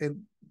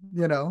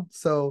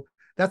so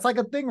that's like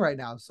a thing right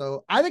now.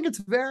 So I think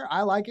it's fair.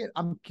 I like it.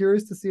 I'm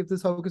curious to see if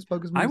this Hocus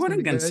Pocus movie. I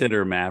wouldn't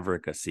consider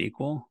Maverick a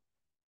sequel.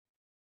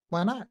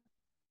 Why not?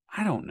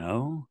 I don't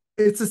know.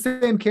 It's the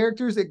same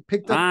characters. It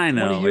picked up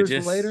 20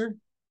 years later.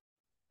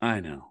 I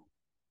know.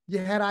 You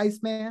had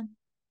Iceman.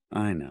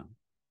 I know.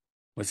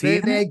 Was he in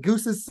it? They had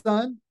Goose's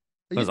son.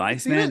 Was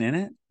Iceman in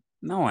it?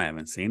 No, I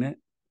haven't seen it.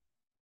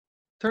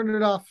 Turn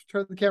it off.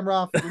 Turn the camera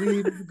off.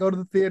 Leave. Go to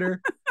the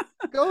theater.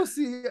 Go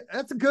see it.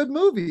 That's a good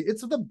movie.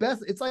 It's the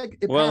best. It's like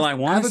I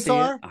want to see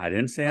it. I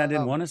didn't say I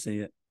didn't want to see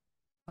it.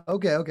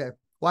 Okay.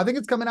 Well, I think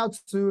it's coming out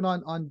soon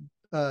on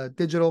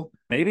digital.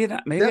 Maybe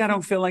I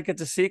don't feel like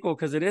it's a sequel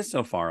because it is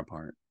so far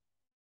apart.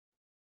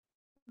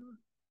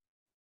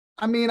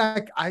 I mean,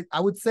 I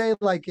would say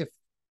like if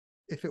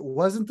it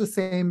wasn't the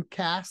same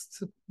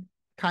cast,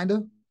 kind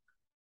of.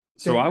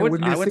 So I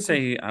would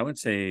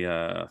say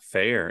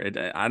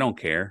fair. I don't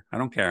care. I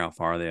don't care how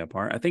far they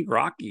apart. I think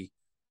Rocky.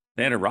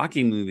 They had a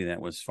Rocky movie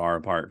that was far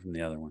apart from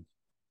the other one.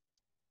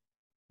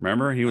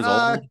 Remember, he was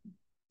older.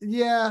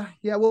 Yeah.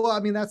 Well, I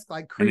mean, that's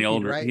like creepy,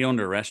 right? He owned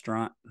a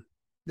restaurant.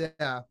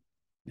 Yeah.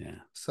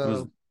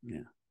 So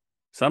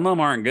some of them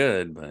aren't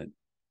good, but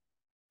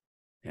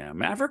yeah,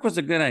 Maverick was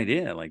a good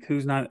idea. Like,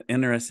 who's not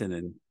interested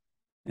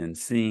in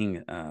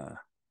seeing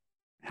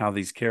how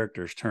these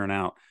characters turn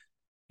out?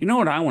 You know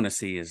what I want to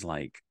see is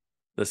like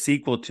the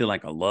sequel to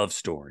like a love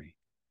story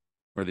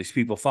where these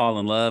people fall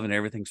in love and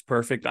everything's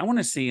perfect. I want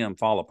to see them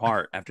fall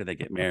apart after they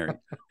get married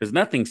because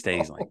nothing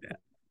stays like that.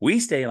 We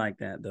stay like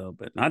that though,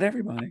 but not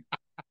everybody.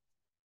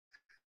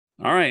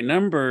 All right,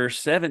 number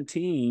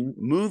 17,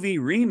 movie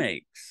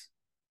remakes.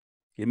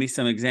 Give me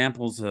some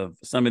examples of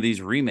some of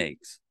these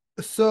remakes.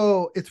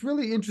 So it's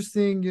really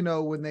interesting, you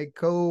know, when they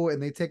go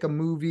and they take a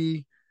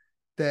movie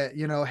that,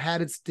 you know,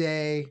 had its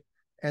day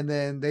and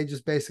then they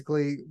just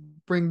basically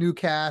bring new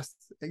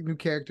casts, new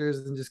characters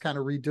and just kind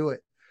of redo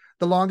it.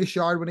 The Longest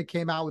Yard, when it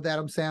came out with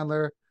Adam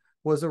Sandler,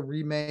 was a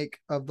remake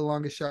of The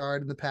Longest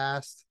Yard in the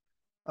past.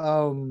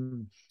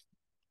 You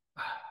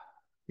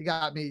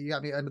got me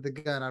under the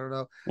gun. I don't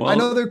know. Well, I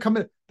know they're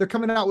coming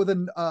out with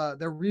they're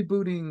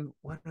rebooting.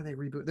 What are they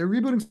rebooting? They're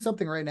rebooting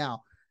something right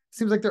now.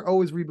 Seems like they're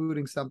always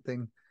rebooting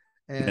something.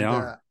 And they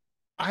are.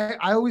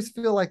 I always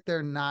feel like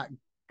they're not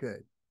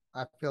good.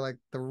 I feel like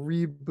the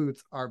reboots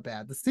are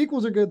bad. The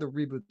sequels are good. The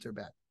reboots are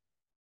bad.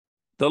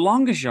 The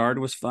Longest Yard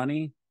was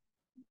funny,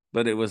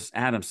 but it was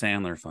Adam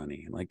Sandler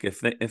funny. Like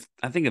if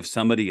I think if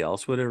somebody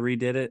else would have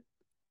redid it,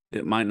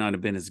 it might not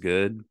have been as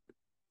good.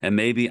 And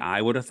maybe I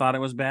would have thought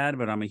it was bad,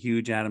 but I'm a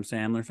huge Adam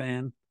Sandler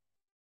fan.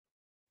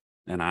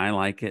 And I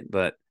like it.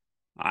 But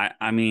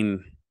I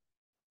mean,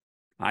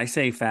 I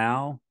say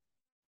foul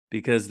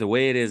because the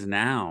way it is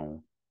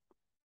now,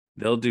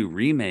 they'll do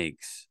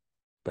remakes,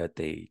 but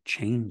they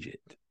change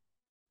it.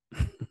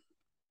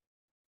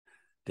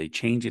 They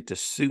change it to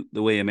suit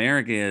the way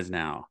America is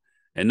now,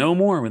 and no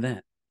more with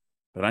that.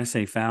 But I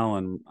say foul,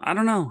 and I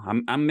don't know.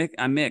 I'm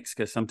mixed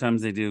because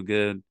sometimes they do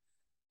good.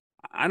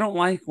 I don't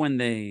like when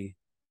they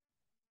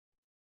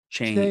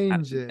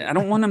change it. I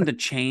don't want them to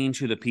change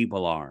who the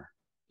people are.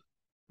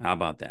 How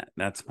about that?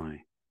 That's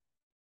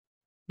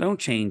don't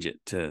change it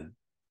to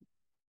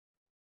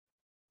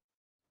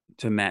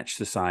match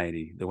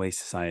society, the way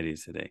society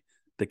is today.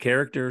 The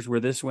characters were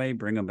this way,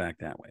 bring them back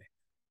that way.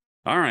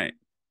 All right.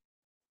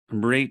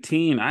 Number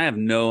 18. I have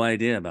no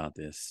idea about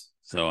this.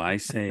 So I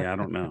say, I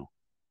don't know.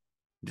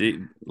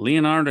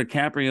 Leonardo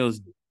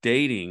DiCaprio's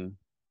dating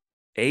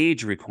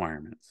age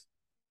requirements.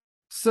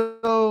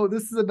 So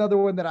this is another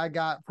one that I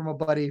got from a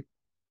buddy.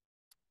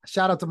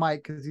 Shout out to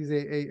Mike because he's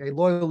a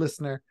loyal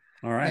listener.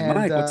 All right, and,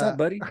 Mike, what's up,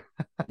 buddy?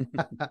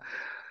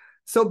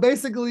 So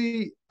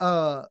basically,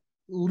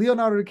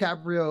 Leonardo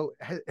DiCaprio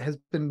has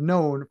been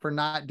known for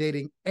not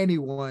dating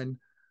anyone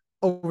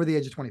over the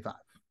age of 25.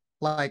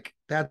 Like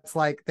that's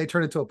like they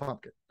turn into a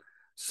pumpkin.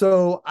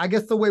 So I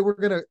guess the way we're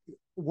gonna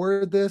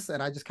word this,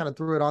 and I just kind of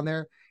threw it on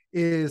there,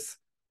 is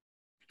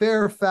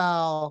fair or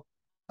foul,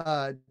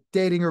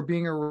 dating or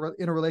being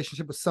in a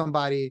relationship with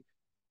somebody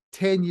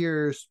 10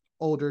 years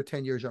older,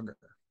 10 years younger.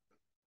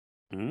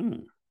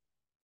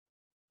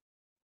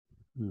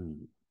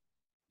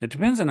 It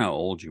depends on how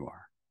old you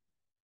are.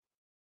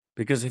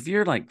 Because if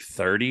you're like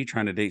 30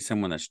 trying to date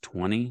someone that's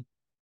 20,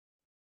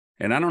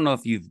 and I don't know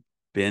if you've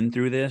been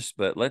through this,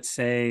 but let's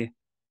say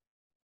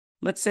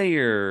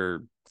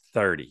you're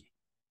 30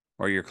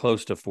 or you're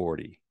close to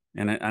 40.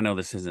 And I know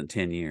this isn't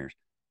 10 years,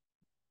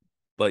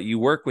 but you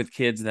work with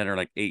kids that are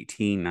like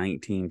 18,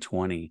 19,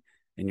 20,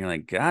 and you're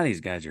like, God,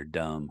 these guys are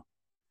dumb.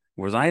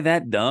 Was I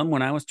that dumb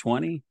when I was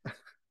 20?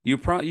 You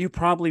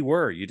probably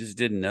were. You just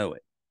didn't know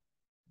it.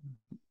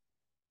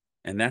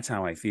 And that's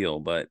how I feel.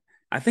 But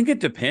I think it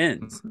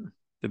depends.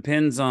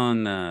 Depends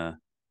on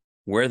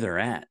where they're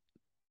at.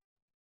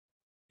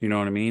 You know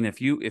what I mean?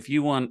 If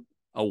you want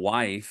a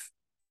wife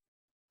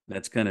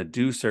that's going to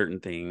do certain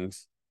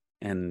things,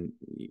 and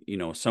you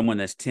know someone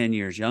that's 10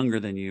 years younger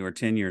than you or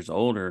 10 years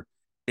older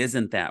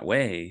isn't that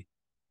way,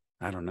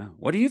 I don't know.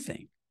 What do you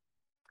think?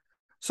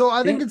 So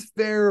I think it's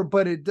fair,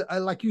 but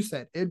like you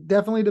said, it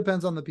definitely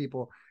depends on the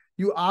people.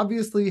 You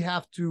obviously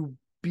have to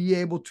be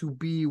able to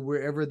be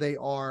wherever they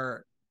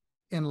are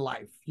in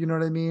life. You know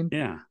what I mean?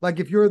 Yeah. Like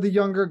if you're the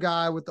younger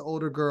guy with the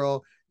older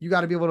girl, you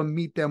got to be able to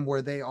meet them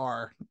where they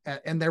are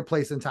in their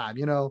place and time,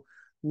 you know,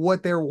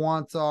 what their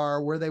wants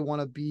are, where they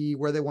want to be,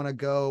 where they want to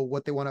go,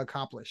 what they want to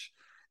accomplish.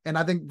 And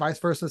I think vice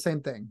versa,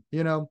 same thing,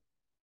 you know,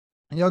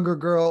 younger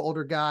girl,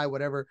 older guy,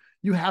 whatever.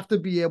 You have to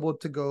be able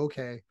to go,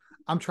 okay,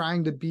 I'm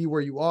trying to be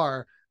where you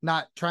are,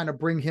 not trying to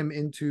bring him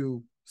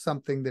into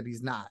something that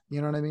he's not.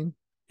 You know what I mean?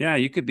 Yeah.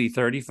 You could be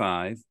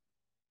 35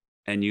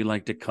 and you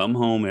like to come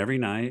home every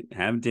night,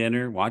 have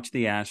dinner, watch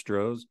the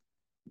Astros.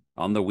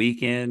 On the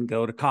weekend,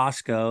 go to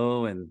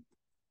Costco and,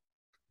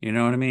 you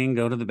know what I mean?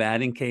 Go to the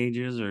batting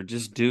cages or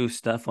just do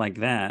stuff like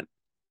that.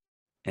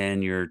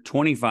 And your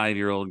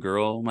 25-year-old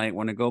girl might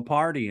want to go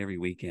party every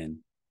weekend.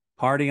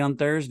 Party on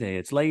Thursday.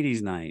 It's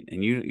ladies' night.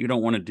 And you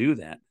don't want to do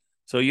that.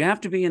 So you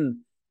have to be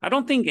I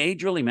don't think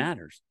age really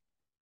matters.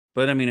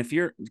 But I mean,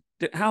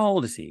 how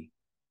old is he?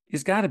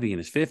 He's got to be in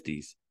his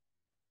 50s.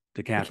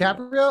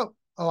 DiCaprio?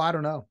 Oh, I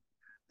don't know.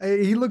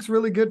 He looks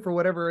really good for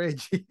whatever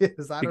age he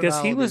is.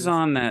 Because he was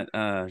on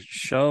that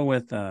show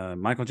with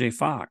Michael J.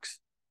 Fox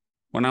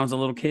when I was a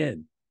little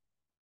kid.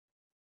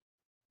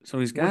 So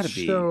he's got to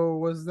be. What show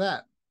was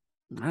that?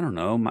 I don't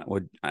know.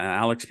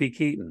 Alex P.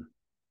 Keaton.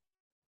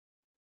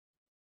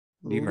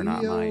 You are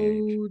not my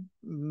age.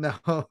 No.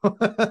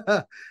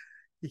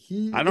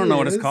 I don't know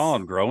what it's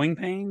called. Growing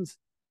Pains?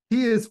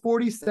 He is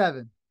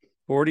 47.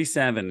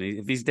 47.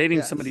 If he's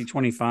dating somebody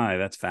 25,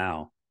 that's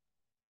foul.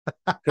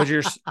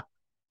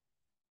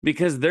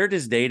 Because they're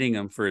just dating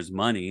him for his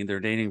money. They're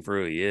dating for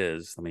who he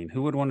is. I mean,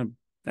 who would want to?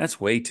 That's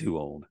way too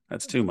old.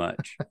 That's too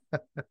much.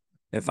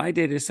 If I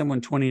dated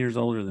someone 20 years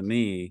older than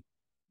me,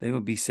 they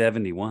would be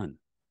 71.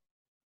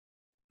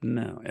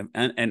 No.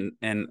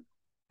 And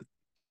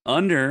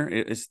under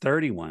is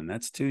 31.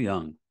 That's too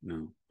young.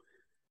 No.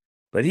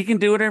 But he can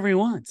do whatever he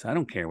wants. I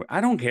don't care.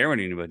 I don't care what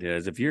anybody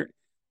does. If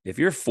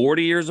you're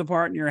 40 years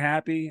apart and you're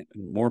happy,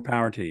 more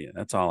power to you.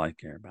 That's all I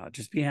care about.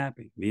 Just be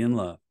happy. Be in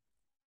love.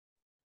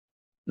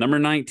 Number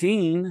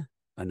 19,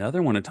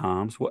 another one of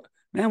Tom's. What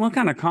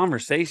kind of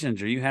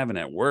conversations are you having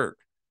at work?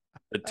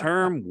 The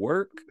term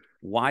work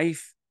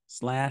wife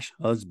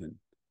 /husband.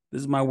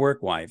 This is my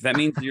work wife. That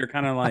means you're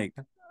kind of like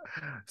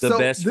the So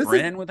best this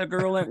friend with a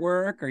girl at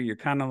work, or you're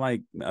kind of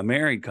like a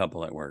married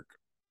couple at work.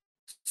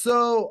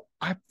 So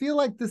I feel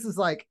like this is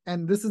like,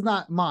 and this is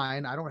not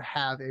mine. I don't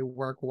have a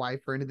work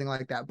wife or anything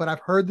like that, but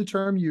I've heard the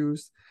term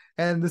used,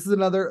 and this is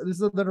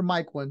another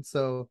Mike one.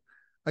 So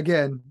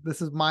again,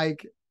 this is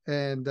Mike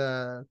and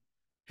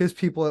his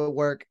people at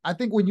work. I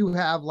think when you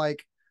have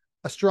like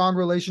a strong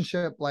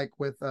relationship, like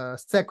with a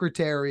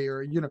secretary,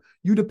 or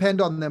you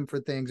depend on them for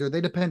things, or they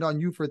depend on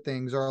you for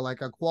things, or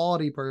like a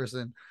quality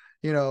person,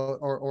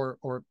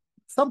 or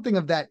something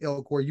of that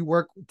ilk, where you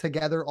work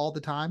together all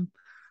the time,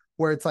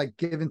 where it's like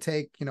give and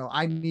take.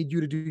 I need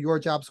you to do your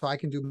job so I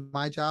can do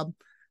my job.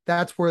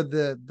 That's where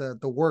the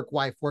work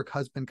wife, work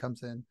husband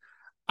comes in.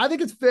 I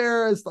think it's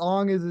fair as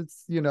long as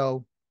it's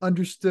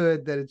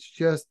understood that it's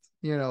just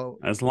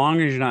as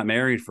long as you're not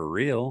married for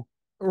real.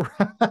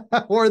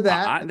 or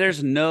that.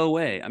 There's no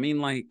way. I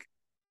mean, like,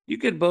 you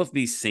could both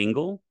be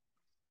single.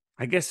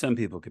 I guess some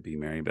people could be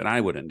married, but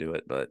I wouldn't do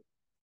it. But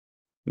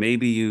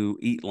maybe you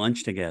eat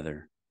lunch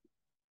together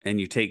and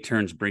you take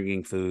turns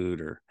bringing food,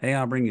 or, hey,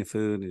 I'll bring you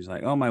food. And he's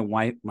like, oh, my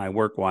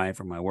work wife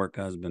or my work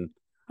husband.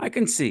 I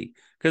can see,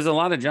 because a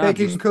lot of jobs,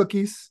 baking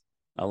cookies.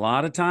 A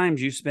lot of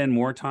times you spend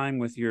more time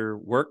with your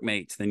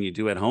workmates than you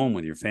do at home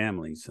with your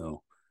family.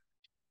 So,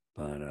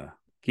 but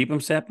keep them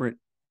separate.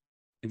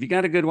 If you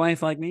got a good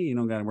wife like me, you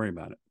don't got to worry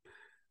about it.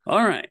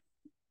 All right.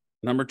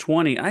 Number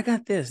 20. I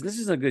got this. This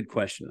is a good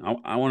question.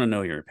 I want to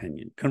know your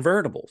opinion.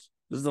 Convertibles.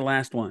 This is the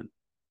last one.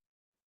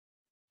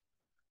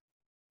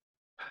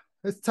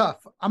 It's tough.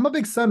 I'm a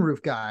big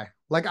sunroof guy.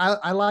 Like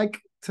I like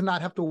to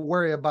not have to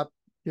worry about,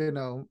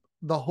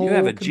 the whole. You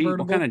have a Jeep.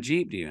 What kind of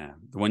Jeep do you have?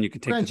 The one you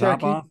can take Grand the top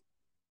Cherokee. off?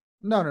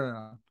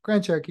 No.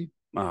 Grand Cherokee.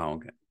 Oh,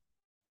 okay.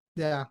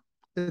 Yeah.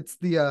 It's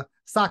the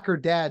soccer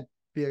dad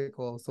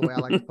vehicle, is the way I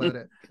like to put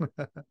it.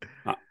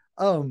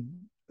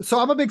 So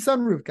I'm a big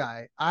sunroof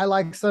guy. I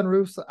like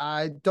sunroofs.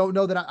 I don't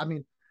know that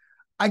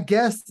I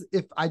guess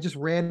if I just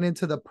ran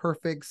into the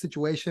perfect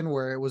situation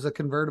where it was a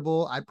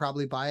convertible, I'd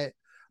probably buy it.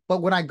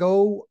 But when I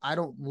go, I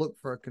don't look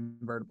for a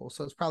convertible,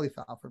 so it's probably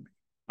foul for me.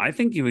 I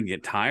think you would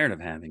get tired of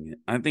having it.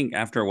 I think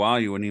after a while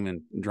you wouldn't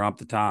even drop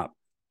the top.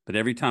 But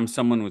every time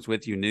someone was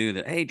with you knew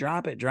that, hey,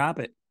 drop it.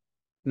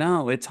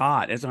 No, it's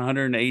hot. It's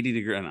 180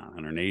 degrees. Not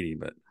 180,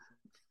 but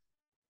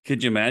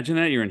could you imagine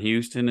that? You're in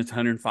Houston, it's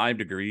 105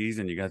 degrees,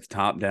 and you got the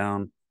top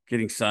down,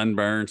 getting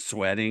sunburned,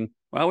 sweating.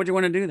 Why would you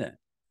want to do that?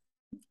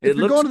 If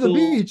you're going to the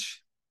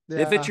beach. Yeah.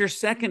 If it's your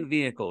second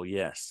vehicle,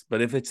 yes.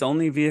 But if it's the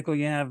only vehicle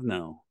you have,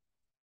 no.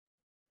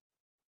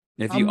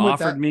 If you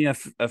offered me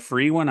a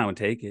free one, I would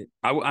take it.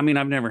 I mean,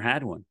 I've never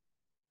had one.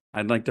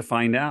 I'd like to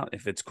find out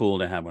if it's cool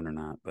to have one or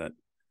not. But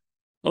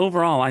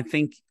overall, I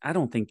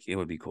don't think it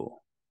would be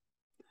cool.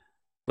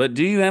 But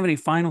do you have any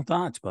final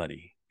thoughts,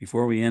 buddy,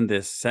 before we end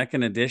this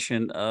second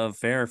edition of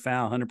Fair or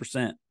Foul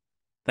 100%?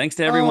 Thanks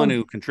to everyone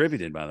who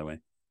contributed, by the way.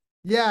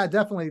 Yeah,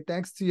 definitely.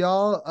 Thanks to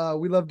y'all.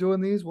 We love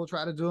doing these. We'll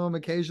try to do them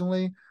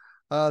occasionally.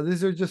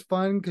 These are just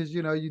fun because,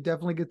 you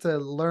definitely get to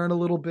learn a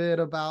little bit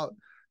about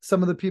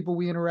some of the people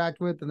we interact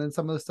with, and then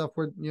some of the stuff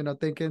we're,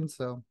 thinking.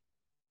 So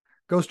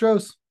go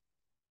Stros.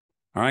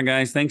 All right,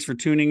 guys. Thanks for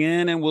tuning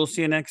in, and we'll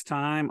see you next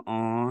time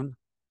on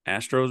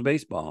Astros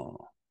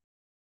Baseball.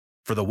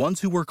 For the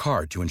ones who work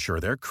hard to ensure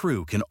their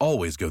crew can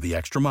always go the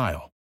extra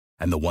mile,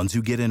 and the ones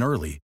who get in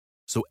early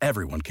so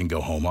everyone can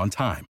go home on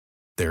time,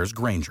 there's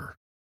Grainger,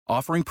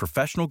 offering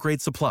professional-grade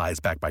supplies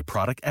backed by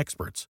product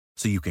experts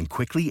so you can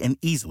quickly and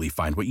easily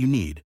find what you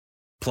need.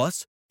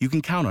 Plus, you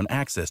can count on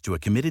access to a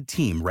committed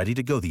team ready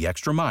to go the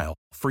extra mile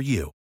for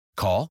you.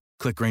 Call,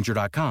 click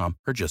Grainger.com,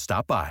 or just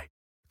stop by.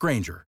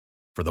 Grainger,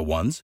 for the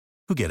ones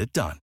who get it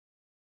done.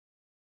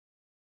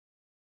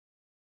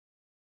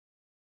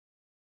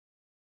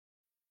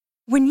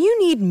 When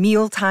you need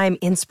mealtime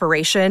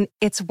inspiration,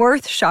 it's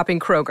worth shopping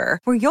Kroger,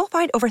 where you'll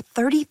find over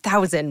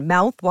 30,000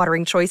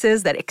 mouth-watering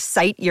choices that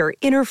excite your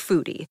inner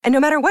foodie. And no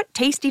matter what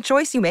tasty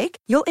choice you make,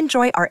 you'll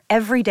enjoy our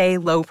everyday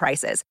low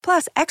prices,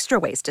 plus extra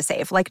ways to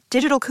save, like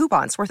digital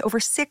coupons worth over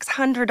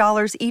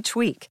 $600 each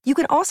week. You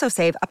can also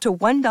save up to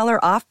 $1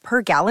 off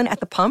per gallon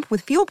at the pump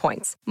with fuel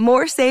points.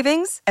 More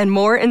savings and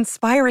more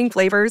inspiring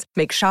flavors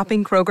make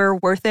shopping Kroger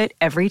worth it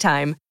every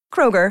time.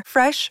 Kroger,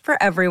 fresh for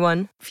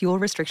everyone. Fuel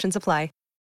restrictions apply.